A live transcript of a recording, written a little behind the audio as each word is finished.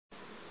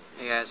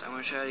guys, I'm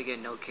going to show you how to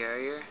get no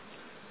carrier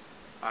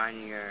on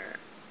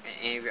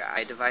any of your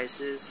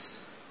iDevices,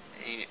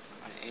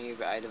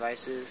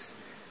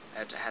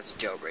 that has a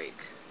jailbreak.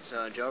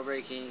 So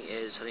jailbreaking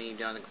is something you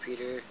do on the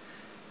computer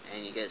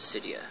and you get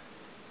Cydia.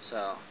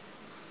 So,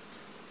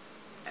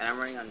 and I'm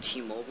running on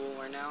T-Mobile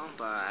right now,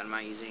 but I'm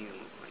not using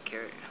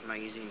I'm not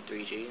using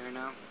 3G right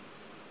now.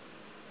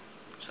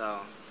 So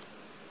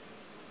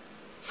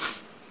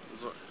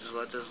just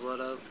let this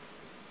load up.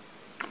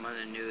 I'm on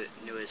the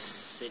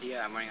newest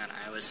Cydia. I'm running on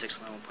iOS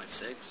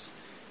 6.1.6.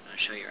 I'll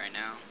show you right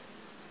now.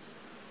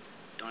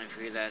 Don't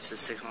forget that it says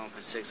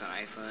 6.1.6 on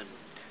iPhone.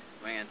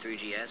 I'm running on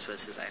 3GS, but it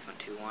says iPhone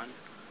 2.1.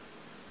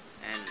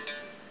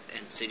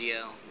 And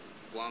Cydia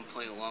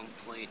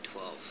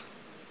 1.1.12.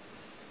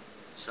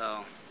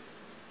 So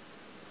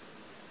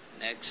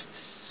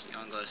next, you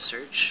want to go to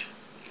search.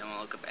 You want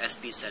to look up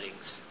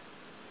Sbsettings.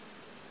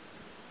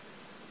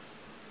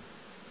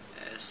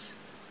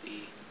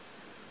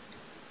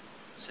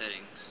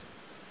 Settings.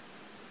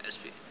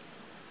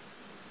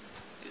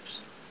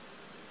 Oops.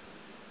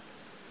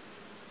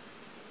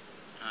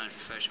 I'm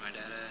refreshing my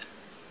data.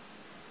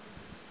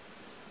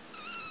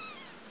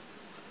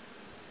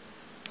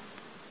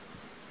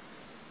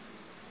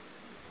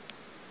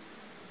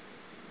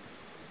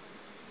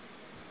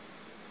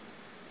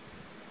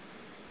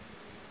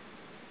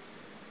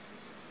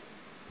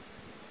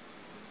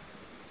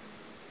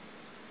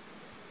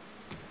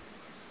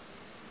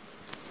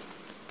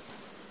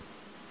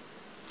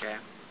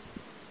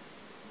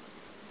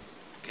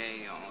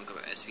 Okay, you want to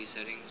look up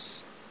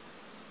Sbsettings.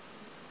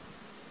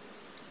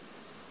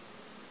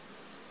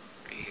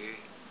 Right here.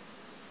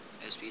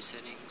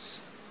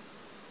 Sbsettings.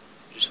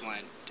 Just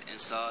want to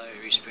install it,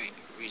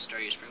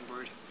 restart your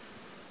Springboard.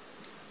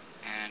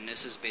 And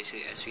this is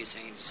basically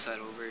Sbsettings. You slide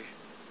over,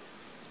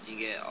 you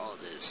get all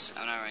this.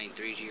 I'm not running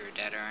 3G or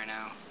data right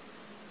now.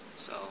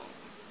 So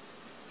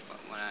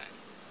when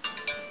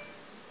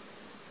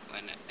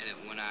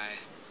I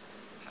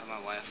have my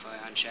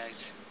Wi-Fi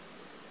unchecked,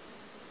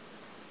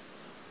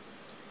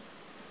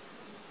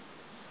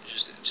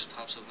 it just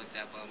pops up like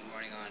that, but I'm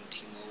running on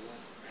T-Mobile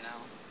right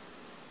now.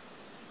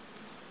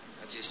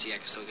 As you see, I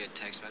can still get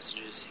text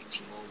messages. See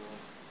T-Mobile,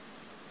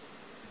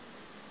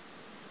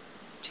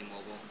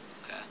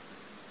 okay.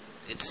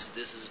 This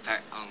is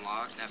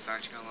unlocked, not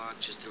factory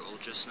unlocked, just through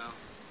Ultra Snow.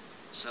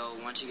 So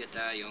once you get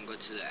that, you want to go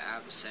to the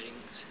app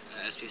settings,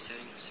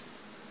 Sbsettings,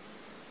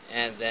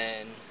 and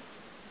then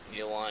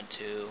you'll want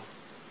to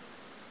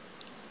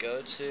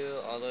go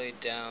to all the way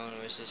down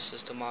where's the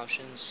system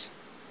options,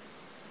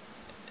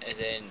 and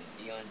then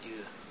you want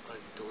to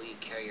click delete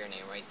carrier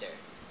name right there.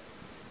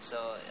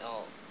 So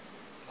I'll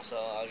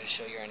just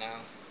show you right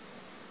now,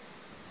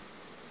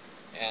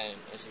 and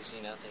as you see,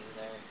 nothing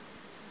there.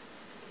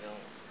 You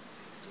don't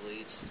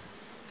delete,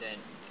 then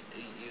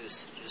you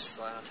just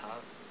slide on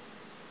top.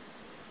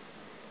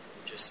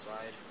 Just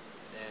slide,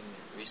 then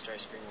restart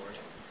Springboard.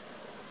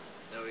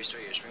 Then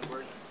restart your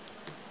Springboard.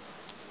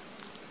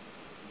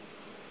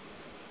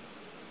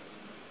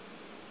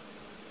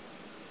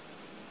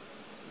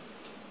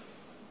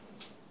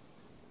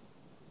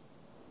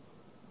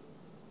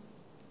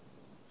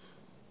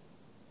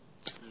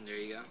 And there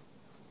you go.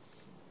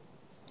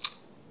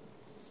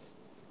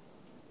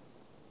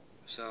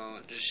 So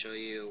just show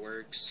you it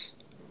works.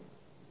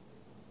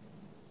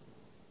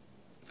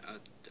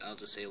 I'll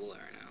disable it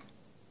right now.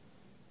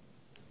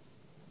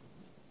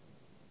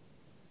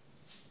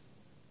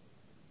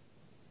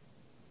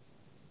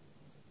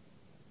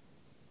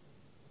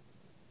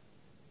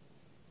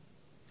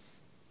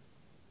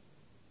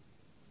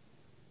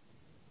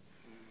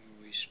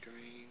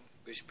 Restring.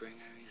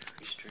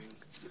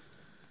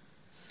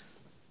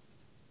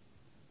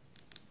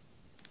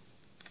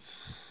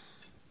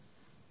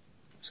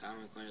 So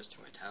I'm recording this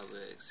to my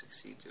tablet,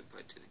 succeed to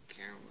apply to the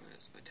camera.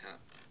 It's my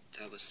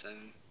tablet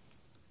 7.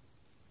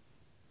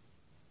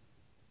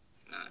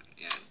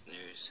 Yeah,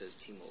 there it says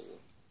T-Mobile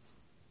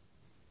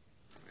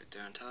right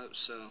there on top.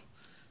 So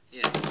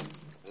yeah,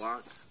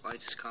 like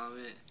this,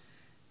 comment,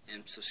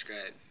 and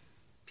subscribe.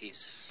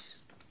 Peace.